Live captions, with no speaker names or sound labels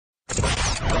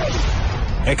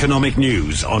Economic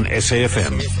news on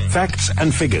SAfm. Facts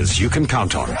and figures you can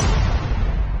count on.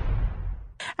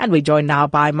 And we're joined now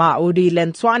by Maudi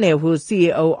Lentsoane, who's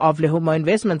CEO of Lehumo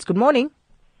Investments. Good morning.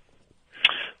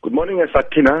 Good morning,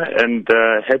 Sakina, and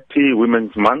happy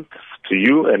Women's Month to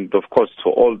you and, of course, to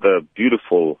all the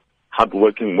beautiful,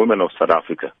 hardworking women of South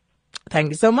Africa. Thank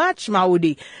you so much,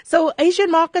 Maudi. So Asian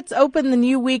markets open the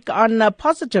new week on a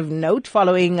positive note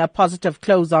following a positive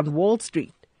close on Wall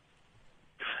Street.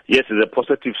 Yes, it's a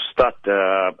positive start.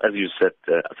 As you said,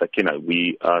 Sakina,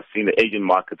 we are seeing the Asian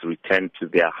markets return to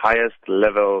their highest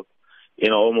level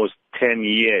in almost 10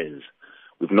 years.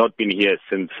 We've not been here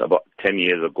since about 10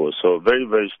 years ago. So very,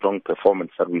 very strong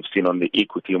performance that we've seen on the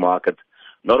equity market,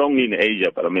 not only in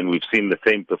Asia, but we've seen the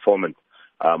same performance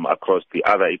across the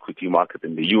other equity market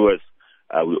in the U.S.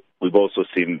 We've also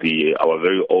seen our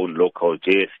very own local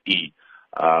JSE,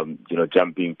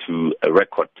 jumping to a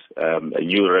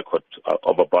new record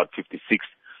of about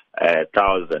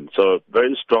 56,000. So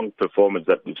very strong performance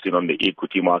that we've seen on the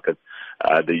equity market.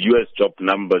 The U.S. job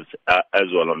numbers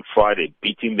as well on Friday,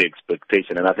 beating the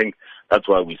expectation. And I think that's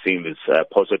why we're seeing this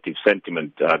positive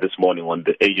sentiment this morning on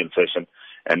the Asian session.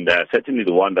 And certainly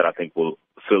the one that I think will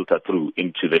filter through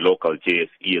into the local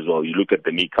JSE as well. You look at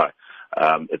the Nikkei,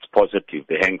 it's positive.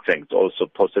 The Hang Seng is also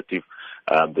positive.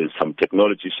 There's some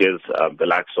technology shares, the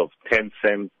likes of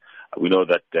Tencent. We know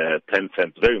that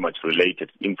Tencent is very much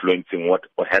related, influencing what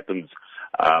happens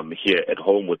here at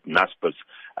home with Naspers.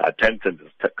 Tencent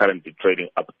is currently trading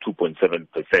up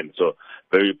 2.7%, so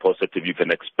very positive. You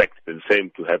can expect the same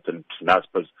to happen to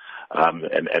Naspers,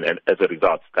 and as a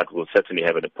result, that will certainly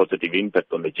have a positive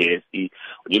impact on the JSE.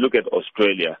 When you look at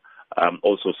Australia,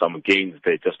 also some gains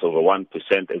there, just over 1%,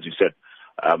 as you said.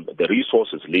 The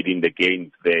resources leading the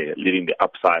gains there, leading the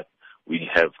upside. We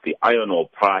have the iron ore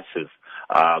prices,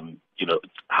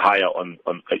 higher on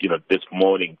this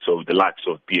morning. So the likes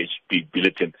of BHP,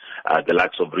 Billiton, the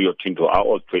likes of Rio Tinto are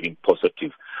all trading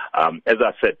positive. As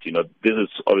I said, this is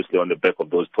obviously on the back of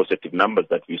those positive numbers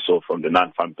that we saw from the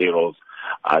non-farm payrolls.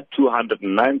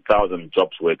 209,000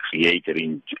 jobs were created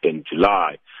in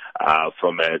July,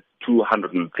 from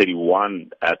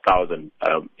 231,000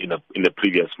 in the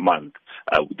previous month.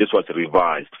 This was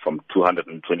revised from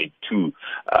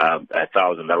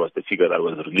 222,000. That was the figure that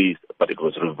was released, but it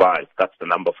was revised. That's the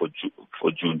number for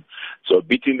June. So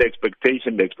between the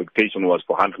expectation was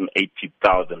for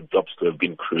 180,000 jobs to have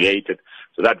been created.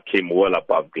 So that came well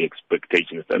above the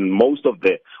expectations. And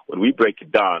when we break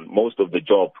it down, most of the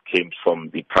job came from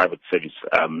the private service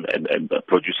and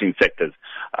producing sectors,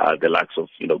 the likes of,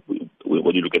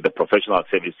 when you look at the professional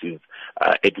services,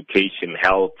 education,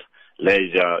 health,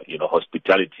 leisure,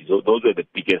 hospitality. So those are the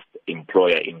biggest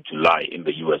employer in July in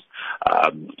the U.S.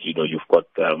 You've got,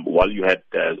 while you had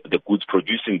the goods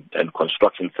producing and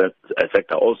construction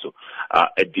sector also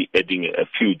adding a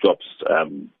few jobs,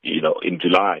 in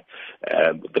July.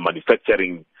 The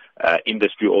manufacturing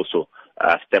industry also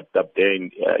stepped up there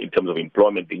in terms of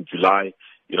employment in July.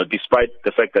 Despite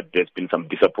the fact that there's been some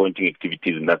disappointing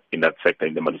activities in that sector,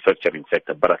 in the manufacturing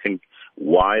sector, but I think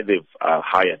why they've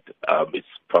hired is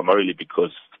primarily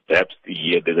because perhaps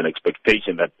there's an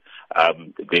expectation that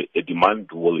the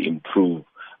demand will improve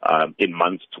in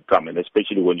months to come, and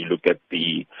especially when you look at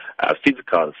the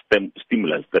fiscal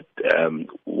stimulus that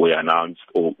were announced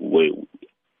or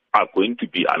are going to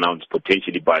be announced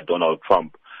potentially by Donald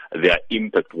Trump. Their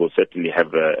impact will certainly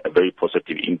have a very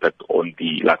positive impact on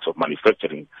the likes of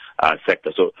manufacturing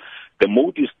sector. So the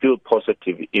mood is still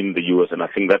positive in the U.S., and I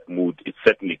think that mood is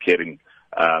certainly carrying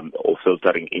or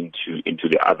filtering into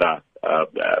the other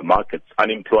markets.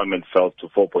 Unemployment fell to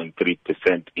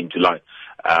 4.3% in July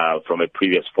from a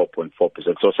previous 4.4%.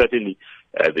 So certainly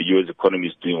the U.S. economy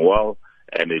is doing well,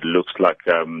 and it looks like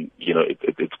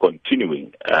it's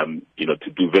continuing to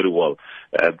do very well.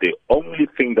 The only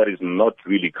thing that is not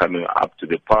really coming up to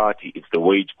the party is the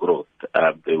wage growth.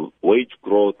 The wage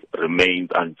growth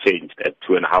remains unchanged at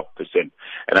 2.5%,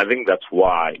 and I think that's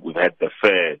why we've had the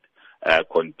Fed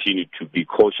continue to be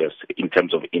cautious in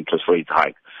terms of interest rate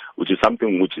hike, which is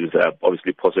something which is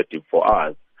obviously positive for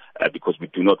us. Because we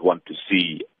do not want to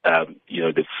see,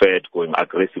 the Fed going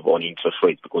aggressive on interest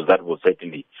rates, because that will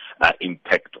certainly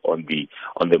impact on the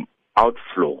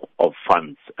outflow of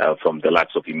funds from the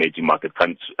likes of emerging market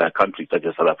countries such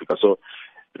as South Africa. So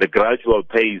the gradual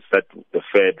pace that the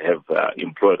Fed have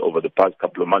employed over the past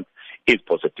couple of months is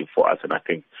positive for us, and I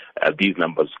think these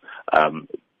numbers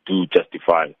do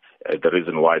justify the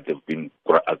reason why they've been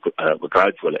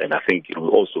gradual, and I think it will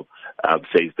also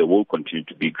says they will continue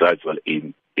to be gradual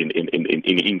in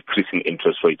increasing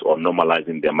interest rates or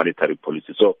normalizing their monetary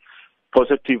policy. So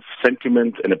positive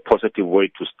sentiment and a positive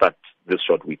way to start this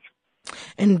short week.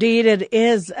 Indeed it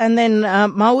is. And then,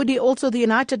 Maudi, also the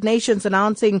United Nations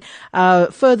announcing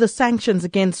further sanctions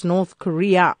against North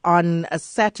Korea on a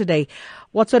Saturday.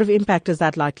 What sort of impact is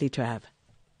that likely to have?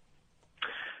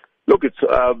 Look, it's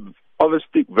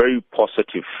obviously very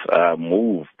positive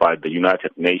move by the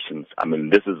United Nations. I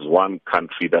mean, this is one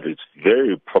country that is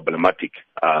very problematic,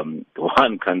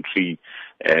 one country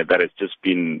that has just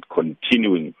been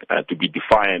continuing to be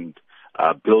defiant,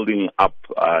 building up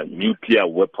nuclear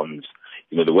weapons,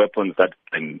 the weapons that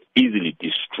can easily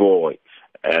destroy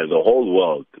the whole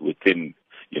world within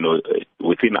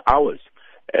hours.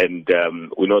 And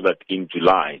we know that in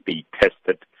July they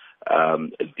tested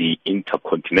the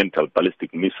intercontinental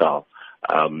ballistic missile,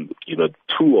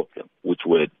 two of them, which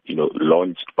were,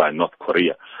 launched by North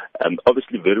Korea. And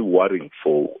obviously very worrying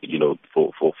for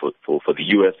the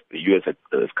U.S. The U.S.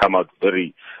 has come out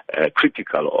very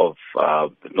critical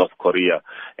of North Korea,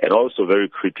 and also very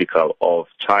critical of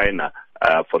China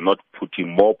for not putting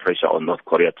more pressure on North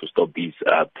Korea to stop these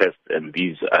tests and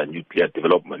these nuclear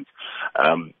developments.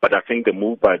 But I think the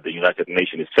move by the United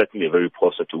Nations is certainly a very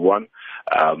positive one.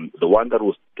 The one that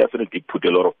will definitely put a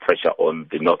lot of pressure on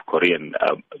the North Korean,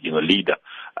 leader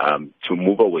to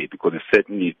move away, because it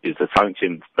certainly is the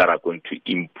sanctions that are going to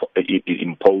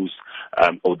impose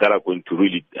or that are going to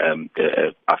really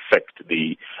affect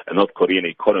the North Korean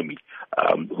economy.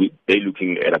 They're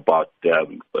looking at about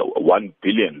 $1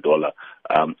 billion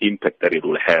impact that it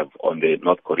will have on the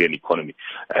North Korean economy.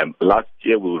 Last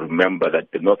year, we'll remember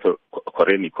that the North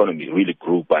Korean economy really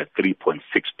grew by 3.6%.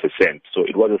 So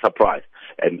it was a surprise.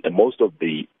 And most of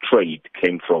the trade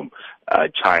came from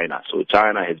China. So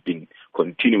China has been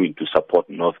continuing to support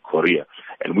North Korea,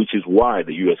 and which is why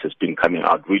the U.S. has been coming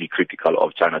out really critical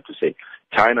of China to say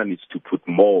China needs to put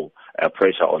more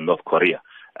pressure on North Korea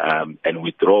and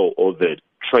withdraw all the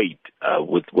trade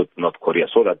with North Korea,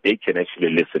 so that they can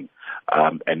actually listen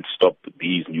and stop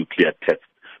these nuclear tests,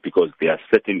 because they are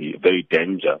certainly very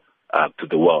dangerous to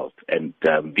the world. And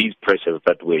these pressures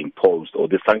that were imposed, or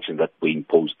the sanctions that were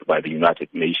imposed by the United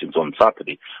Nations on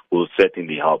Saturday, will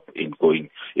certainly help in going,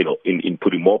 in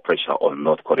putting more pressure on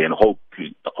North Korea. And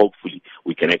hopefully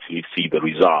we can actually see the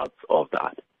results of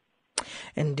that.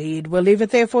 Indeed. We'll leave it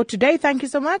there for today. Thank you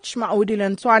so much, Maudi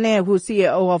Lentsoane, who's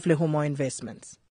CEO of Lehumo Investments.